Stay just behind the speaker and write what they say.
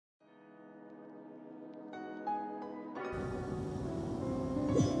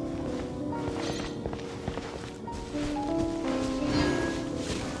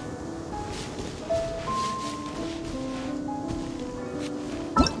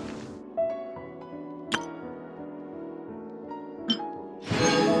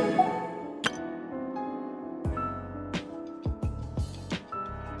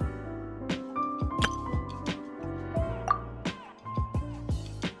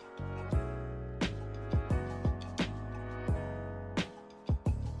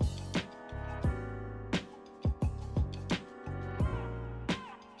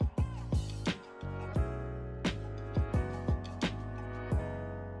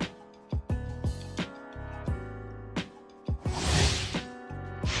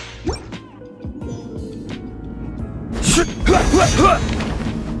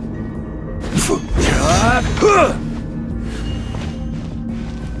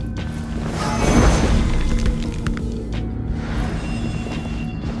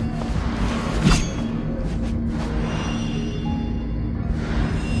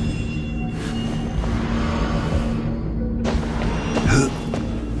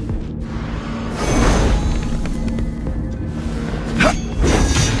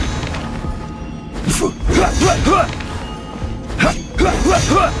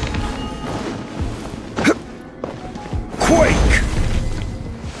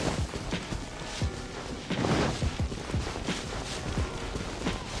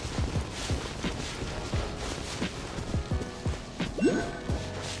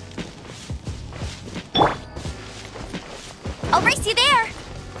I'll race you there!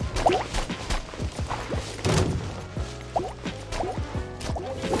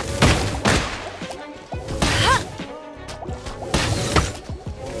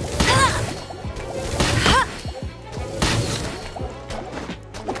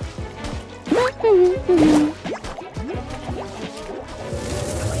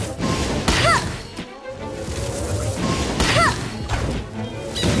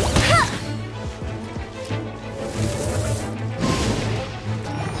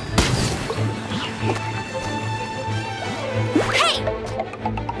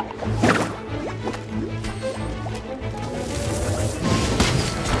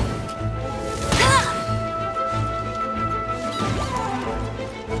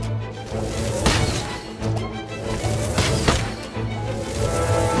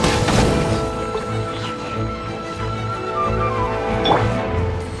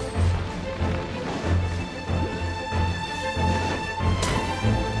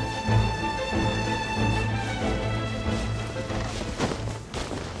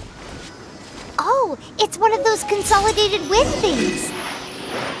 It's one of those consolidated wind things.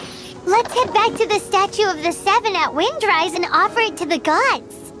 Let's head back to the statue of the Seven at Windrise and offer it to the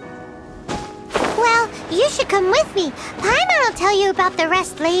gods. Well, you should come with me. Paimon will tell you about the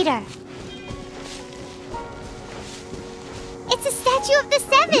rest later. It's a statue of the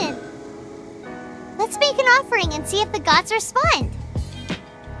Seven. Let's make an offering and see if the gods respond.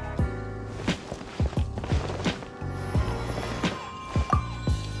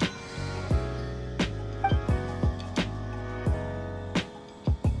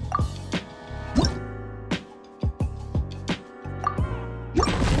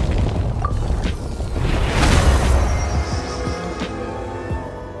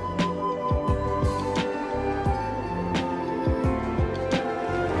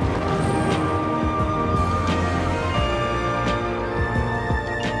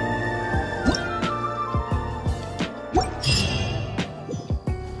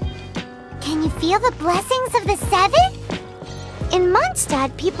 Feel the blessings of the Seven? In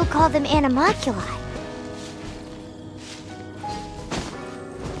Mondstadt, people call them animalculi.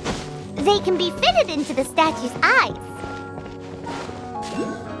 They can be fitted into the statue's eyes.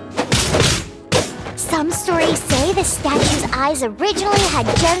 Some stories say the statue's eyes originally had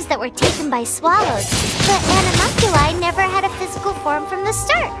gems that were taken by swallows, but animalculi never had a physical form from the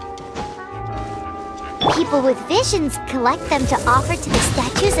start. People with visions collect them to offer to the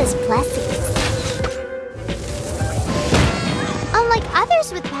statues as blessings. Unlike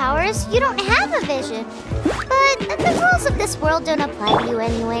others with powers, you don't have a vision. But the rules of this world don't apply to you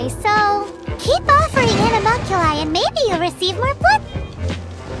anyway, so keep offering animalculi and maybe you'll receive more blood.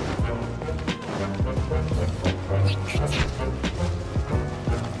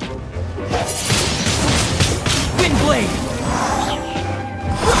 Windblade!